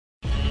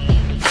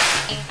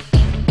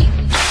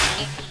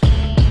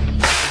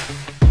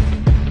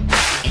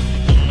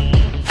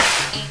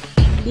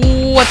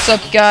What's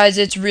up, guys?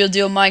 It's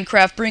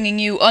RealDealMinecraft bringing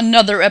you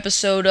another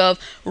episode of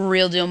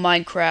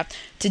RealDealMinecraft.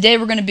 Today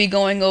we're going to be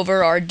going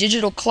over our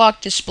digital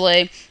clock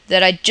display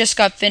that I just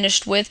got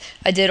finished with.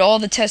 I did all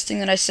the testing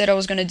that I said I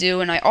was going to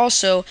do, and I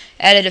also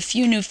added a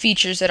few new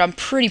features that I'm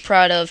pretty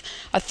proud of.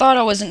 I thought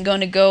I wasn't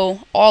going to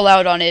go all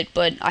out on it,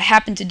 but I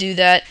happened to do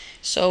that,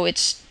 so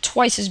it's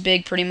twice as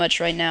big pretty much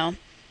right now.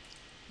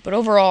 But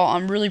overall,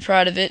 I'm really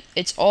proud of it.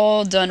 It's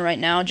all done right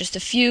now. Just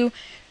a few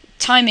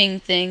timing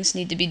things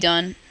need to be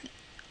done.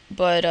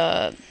 But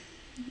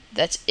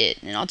that's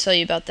it, and I'll tell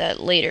you about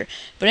that later.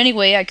 But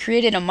anyway, I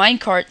created a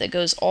minecart that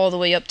goes all the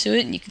way up to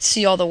it, and you can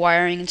see all the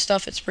wiring and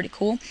stuff. It's pretty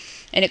cool.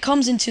 And it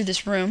comes into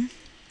this room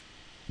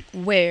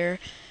where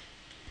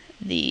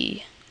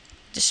the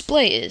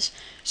display is.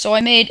 So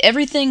I made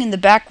everything in the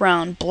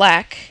background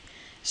black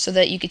so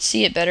that you could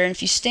see it better. And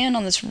if you stand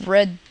on this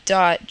red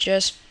dot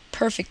just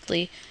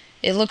perfectly,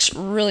 it looks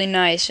really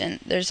nice.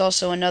 And there's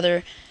also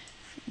another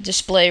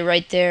display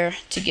right there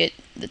to get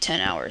the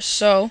 10 hours.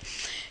 So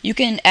you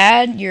can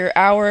add your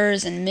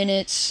hours and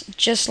minutes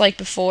just like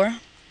before.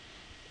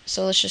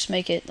 So let's just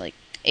make it like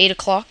 8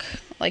 o'clock,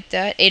 like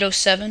that.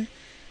 8:07.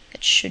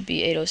 It should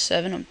be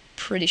 8:07, I'm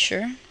pretty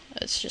sure.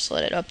 Let's just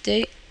let it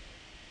update.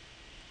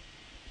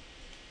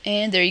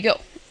 And there you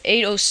go.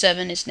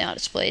 8:07 is now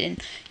displayed.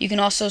 And you can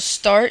also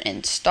start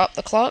and stop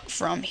the clock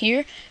from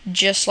here,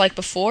 just like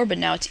before, but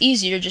now it's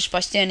easier just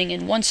by standing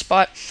in one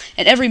spot.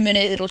 And every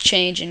minute it'll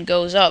change and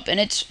goes up. And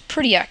it's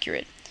pretty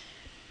accurate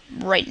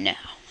right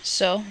now.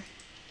 So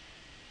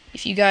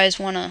if you guys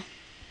want to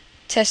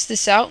test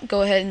this out,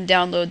 go ahead and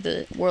download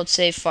the world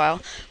save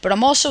file. But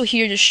I'm also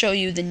here to show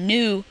you the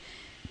new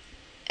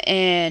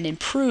and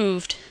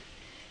improved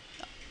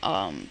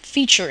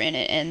feature in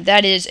it, and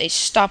that is a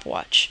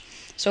stopwatch.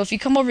 So if you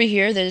come over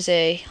here, there's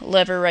a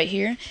lever right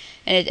here,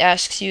 and it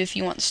asks you if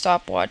you want the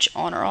stopwatch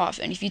on or off.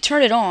 And if you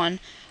turn it on,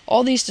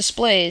 all these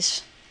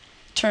displays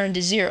turn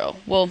to 0.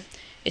 Well,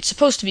 it's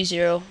supposed to be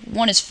 0.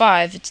 1 is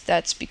 5.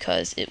 That's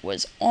because it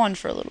was on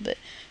for a little bit.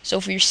 So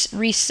if we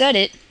reset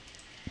it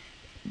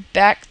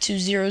back to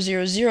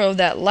 000,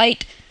 that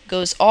light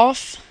goes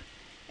off.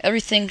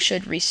 Everything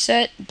should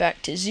reset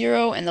back to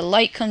 0, and the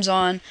light comes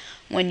on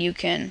when you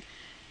can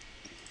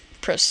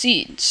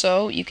proceed.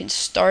 So you can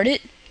start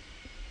it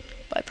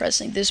by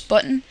pressing this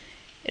button.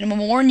 And I'm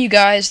going to warn you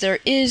guys, there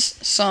is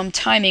some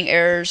timing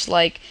errors,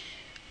 like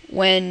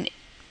when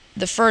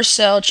the first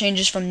cell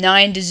changes from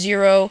 9 to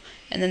 0,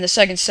 and then the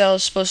second cell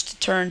is supposed to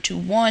turn to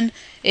 1.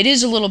 It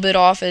is a little bit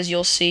off, as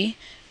you'll see,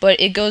 but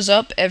it goes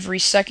up every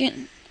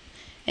second,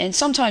 and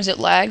sometimes it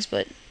lags,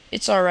 but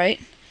it's alright.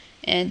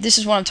 And this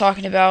is what I'm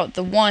talking about.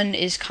 The 1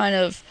 is kind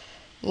of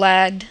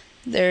lagged.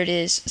 There it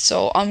is.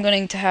 So I'm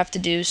going to have to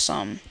do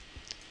some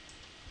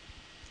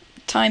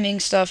timing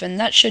stuff, and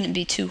that shouldn't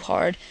be too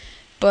hard,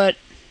 but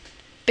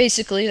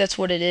basically that's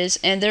what it is.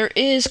 And there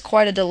is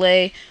quite a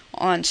delay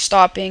on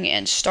stopping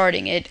and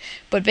starting it,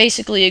 but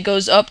basically it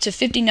goes up to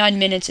 59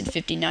 minutes and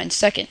 59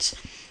 seconds.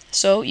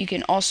 So you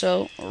can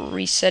also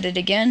reset it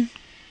again,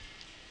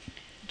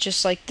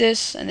 just like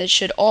this, and it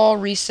should all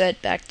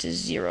reset back to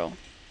 0,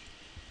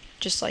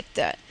 just like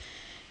that.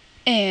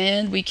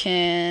 And we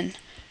can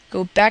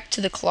go back to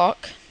the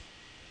clock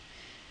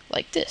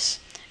like this,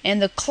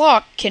 and the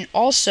clock can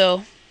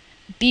also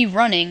be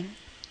running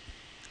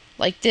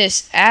like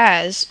this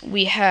as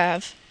we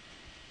have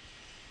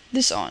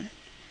this on.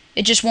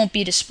 It just won't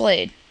be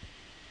displayed.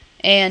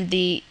 And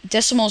the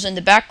decimals in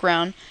the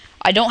background,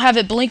 I don't have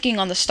it blinking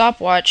on the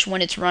stopwatch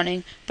when it's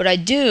running, but I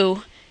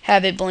do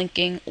have it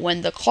blinking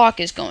when the clock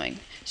is going.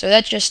 So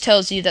that just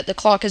tells you that the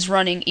clock is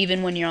running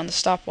even when you're on the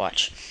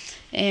stopwatch.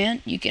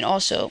 And you can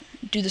also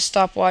do the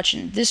stopwatch,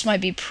 and this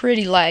might be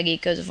pretty laggy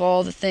because of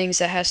all the things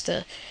that has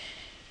to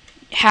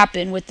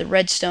happen with the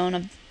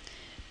redstone.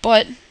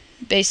 But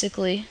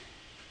basically,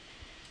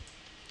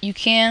 you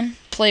can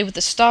play with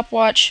the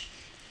stopwatch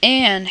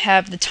and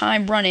have the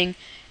time running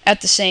at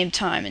the same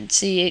time. And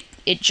see,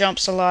 it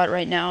jumps a lot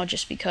right now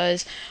just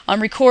because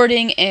I'm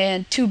recording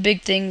and two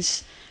big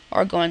things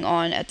are going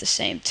on at the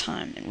same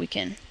time. And we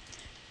can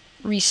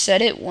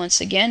reset it once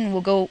again.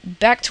 We'll go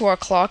back to our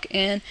clock,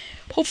 and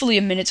hopefully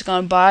a minute's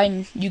gone by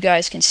and you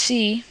guys can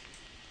see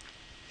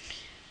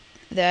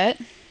that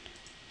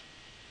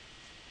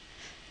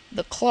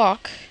the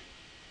clock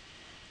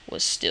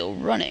was still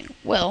running.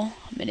 Well,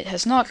 a minute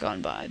has not gone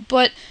by,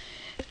 but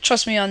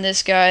trust me on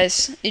this,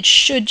 guys, it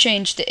should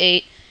change to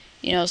 8,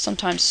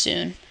 sometime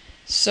soon.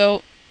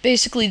 So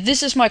basically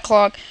this is my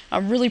clock.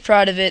 I'm really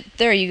proud of it.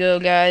 There you go,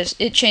 guys,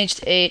 it changed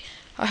to 8.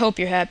 I hope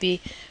you're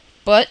happy.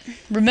 But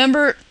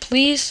remember,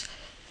 please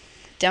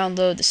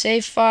download the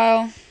save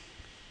file,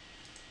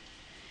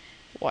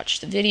 watch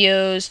the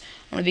videos.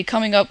 I'm going to be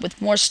coming up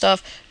with more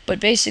stuff,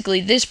 but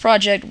basically this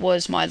project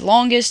was my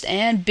longest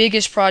and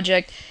biggest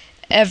project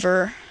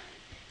ever,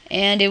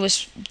 and it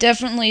was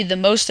definitely the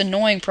most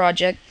annoying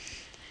project.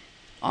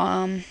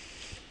 I'll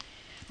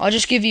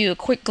just give you a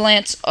quick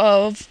glance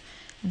of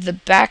the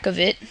back of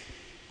it,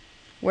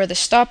 where the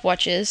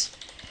stopwatch is.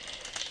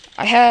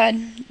 I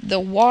had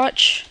the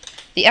watch,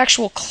 the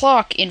actual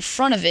clock in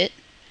front of it,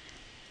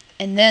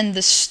 and then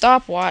the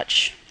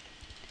stopwatch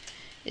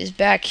is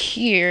back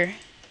here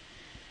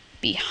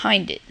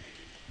behind it.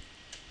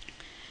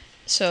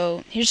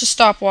 So here's the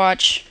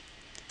stopwatch,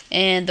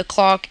 and the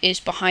clock is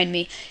behind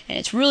me, and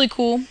it's really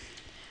cool.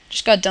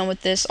 Just got done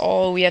with this.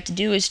 All we have to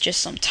do is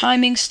just some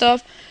timing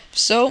stuff.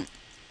 So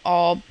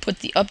I'll put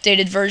the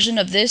updated version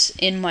of this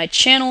in my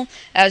channel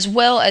as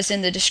well as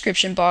in the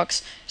description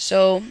box.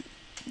 So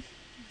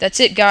that's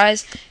it,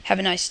 guys. Have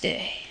a nice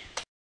day.